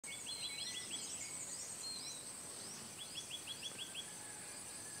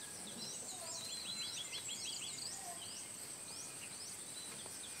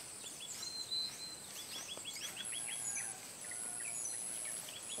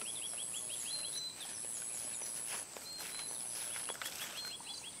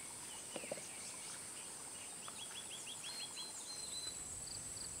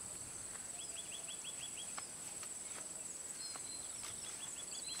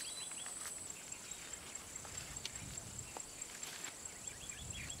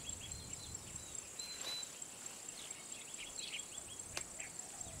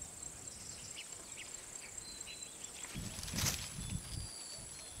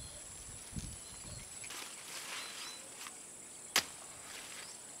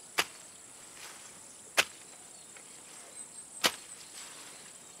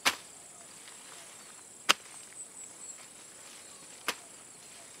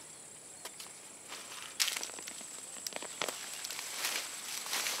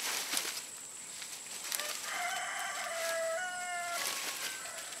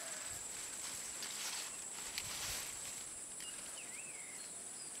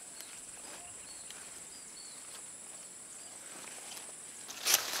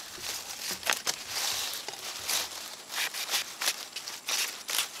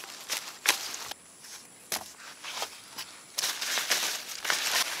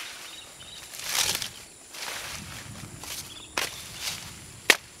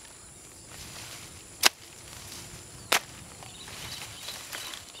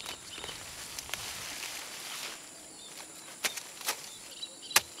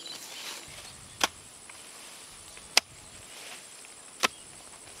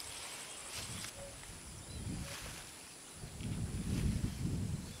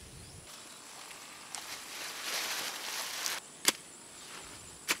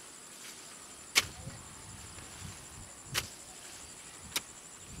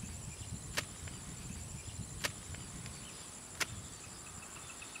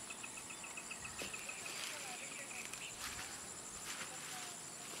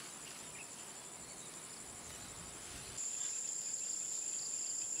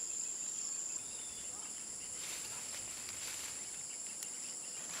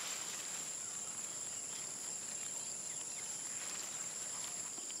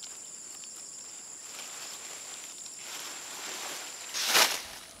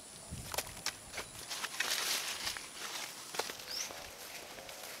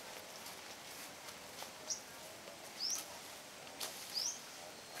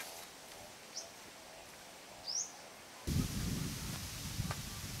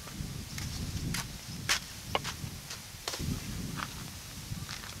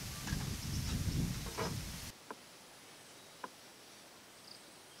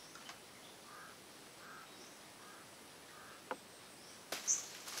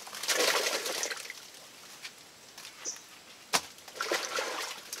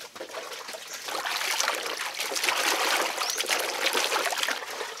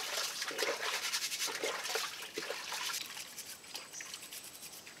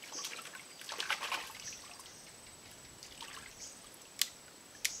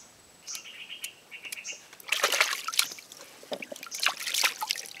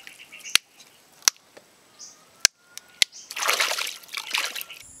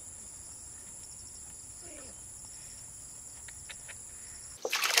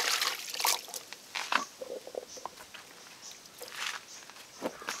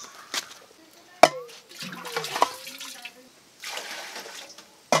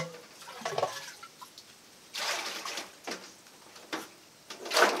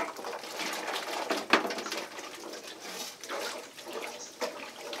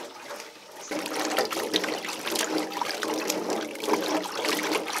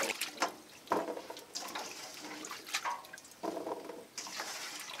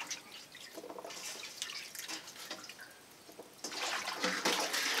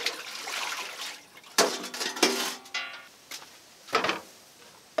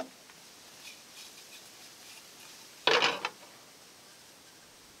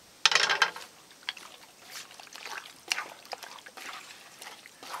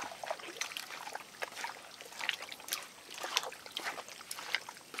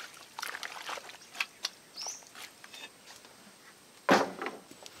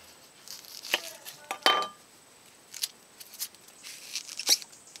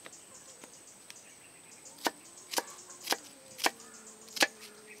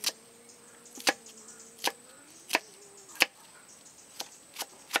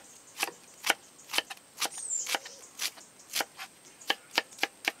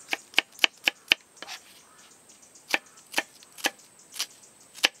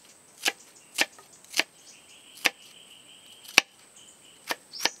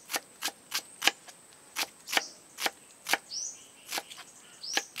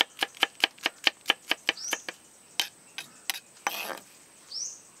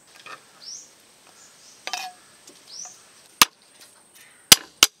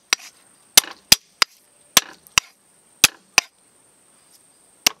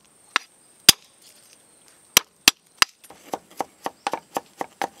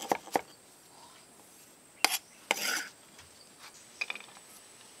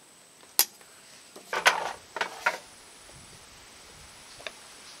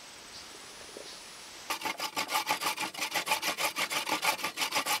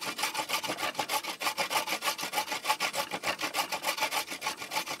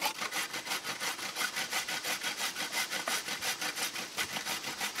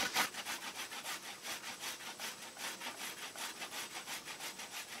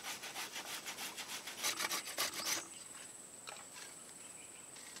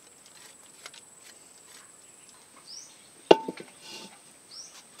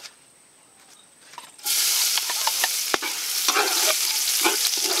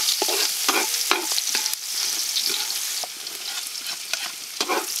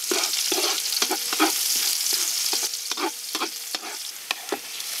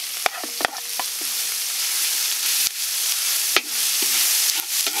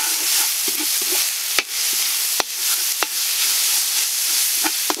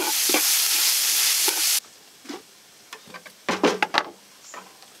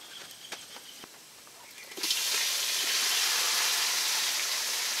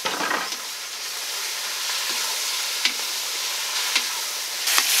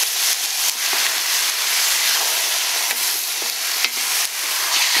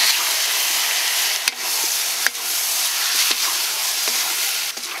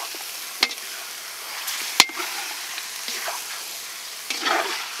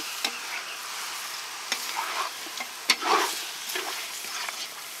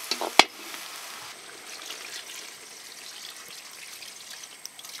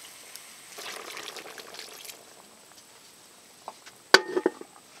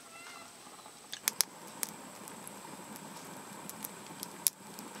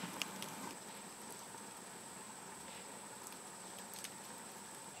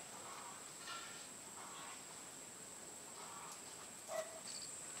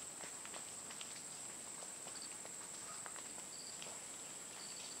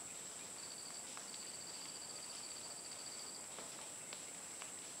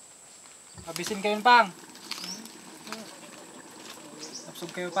Habisin kayo pang.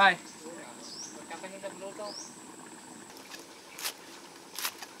 Tapsog kayo pa eh. Magkakahindap luto.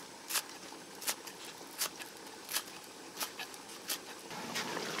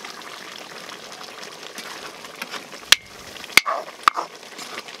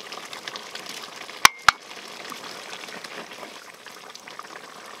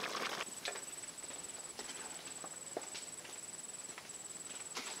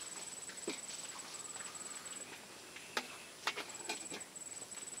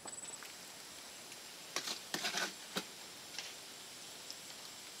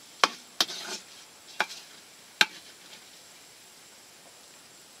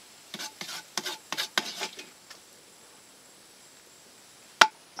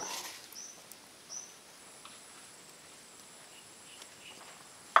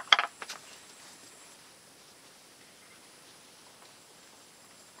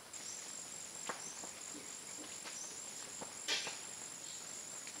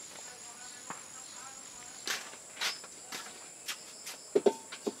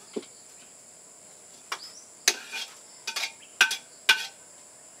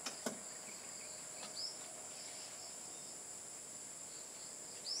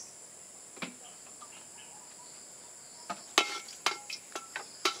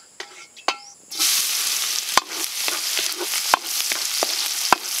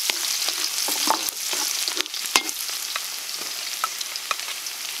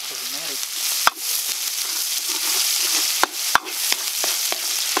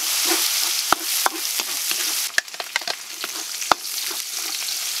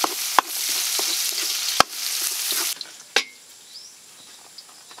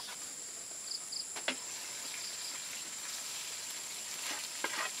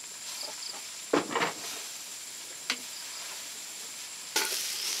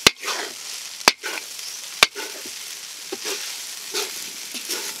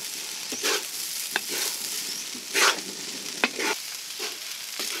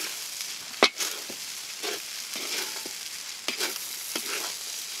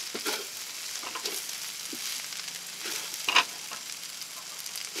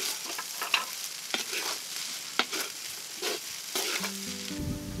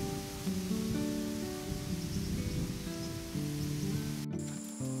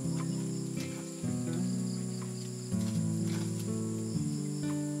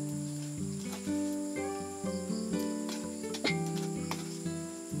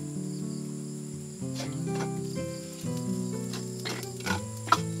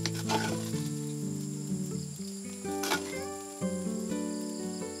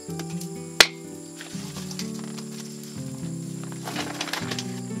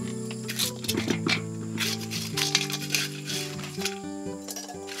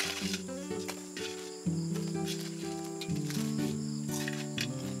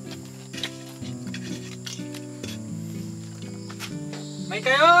 May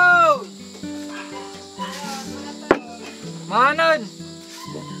kayo! Manon!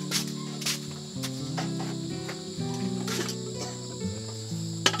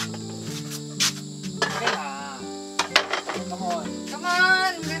 Okay na. Come on. Come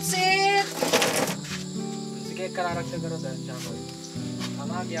on, let's eat! Sige, kararag sa garudan, Chakoy.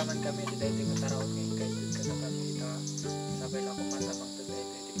 Amagyaman kami, dito ko taraw ngayon kayo ka sa kami ito. Sabay lang ko pasapang to dito,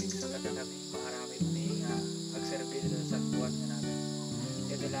 itipig sa taga kami. Makarami ni magserbi dito sa buwan na namin.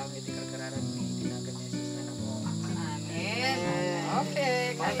 Ito lang, iti kararag ni tinagan ni Jesus na namo. Amen.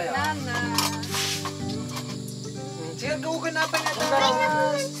 Okay, kailan na. Sige, gawin na pa na ito.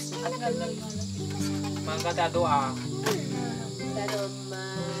 Mangga dado ah.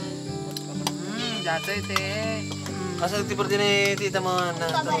 Dato ite. Asa ti perti ni tita mo na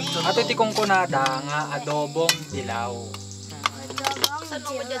Ato iti kongkonada nga adobong dilaw.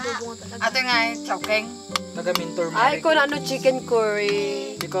 Ate nga eh, chowking. Nagamin turmeric. Ay, kung ano chicken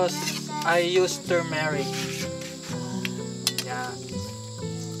curry. Because I use turmeric. Yeah.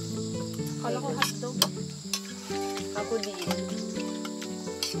 Kala ko hotdog. Ako di.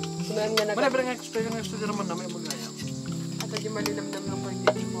 Kumain nga Mana nag- berang extra naman namin magayam. Ato yung malinamnam ng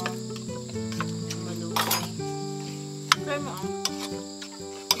birthday mo. Try mo ang.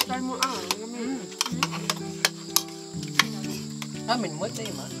 Try mo gamin. Amin mo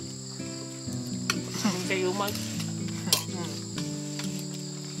tayo ma. Kayo mag.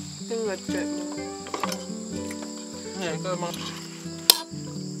 Ito yung website mo. Ngayon ko mga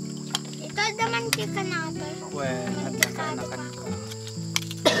Ito naman chicken natin. Well, nagkakanakan ka.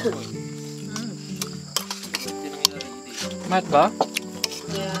 Mat ba?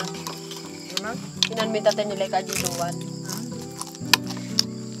 Yeah. Kinanmit natin nila kajiluan.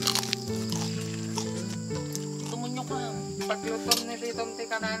 paglutom ni Titom ti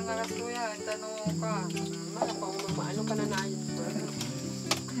kanayan nga kuya, tanong ka. Mga pang maano ka na na yun.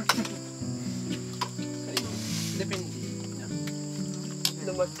 Depende.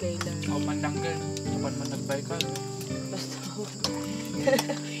 Lumag kailan. O mandanggel. Kapan man nagbaykal. Basta.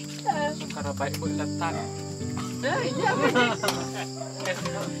 So karabay mo latan. Ay, yeah.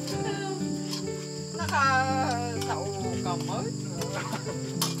 Naka-sao ka mo?